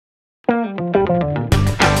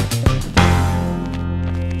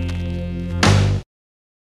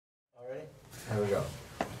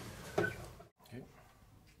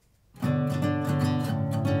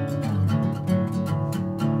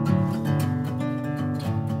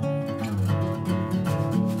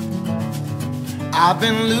I've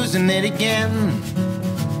been losing it again,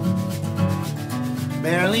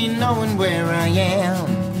 barely knowing where I am.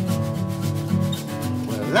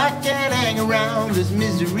 Well, I can't hang around this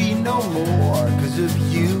misery no more. 'Cause of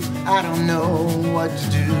you, I don't know what to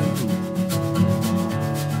do.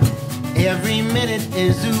 Every minute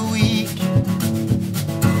is a week,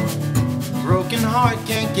 broken heart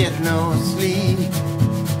can't get no sleep.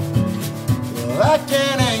 Well, I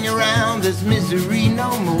can't hang around this misery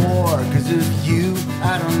no more. 'Cause of you,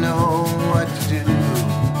 I don't know what to do.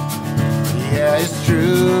 Yeah, it's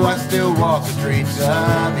true, I still walk the streets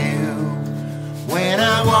of you. When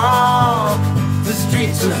I walk the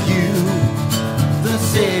streets of you, the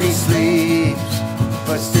city sleeps,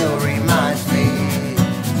 but still reminds me.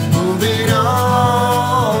 Moving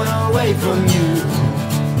on away from you,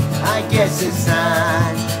 I guess it's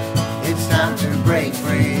time to break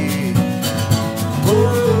free.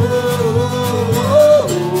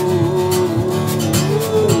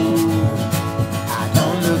 I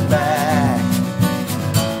don't look back.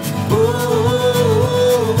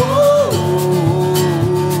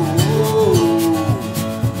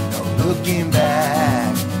 No looking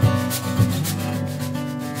back.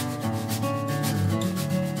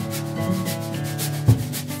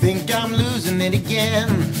 Think I'm losing it again.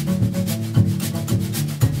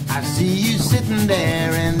 I see you sitting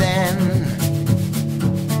there and then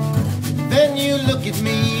you look at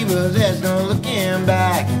me, but there's no looking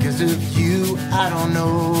back. 'Cause of you, I don't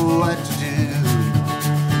know what to do.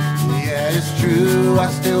 Yeah, it's true, I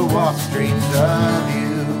still walk the streets of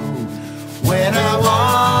you. When I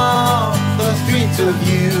walk the streets of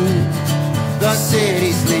you, the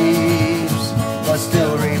city sleeps, but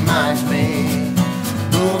still reminds me.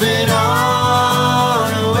 Moving on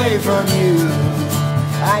away from you,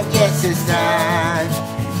 I guess it's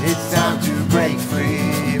time to break free.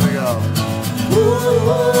 Here we go.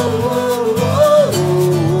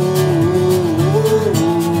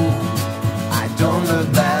 I don't look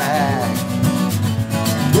back.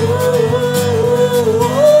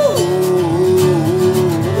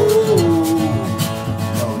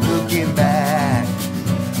 No looking back.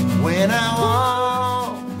 When I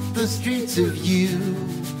walk the streets of you,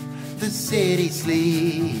 the city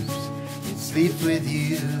sleeps, it sleeps with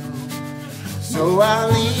you. So I'll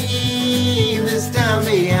leave this town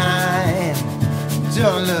behind.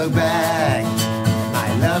 Don't look back, my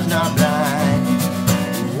love's not blind.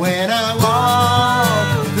 When I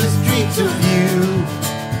walk the streets of you,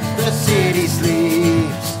 the city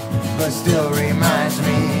sleeps, but still reminds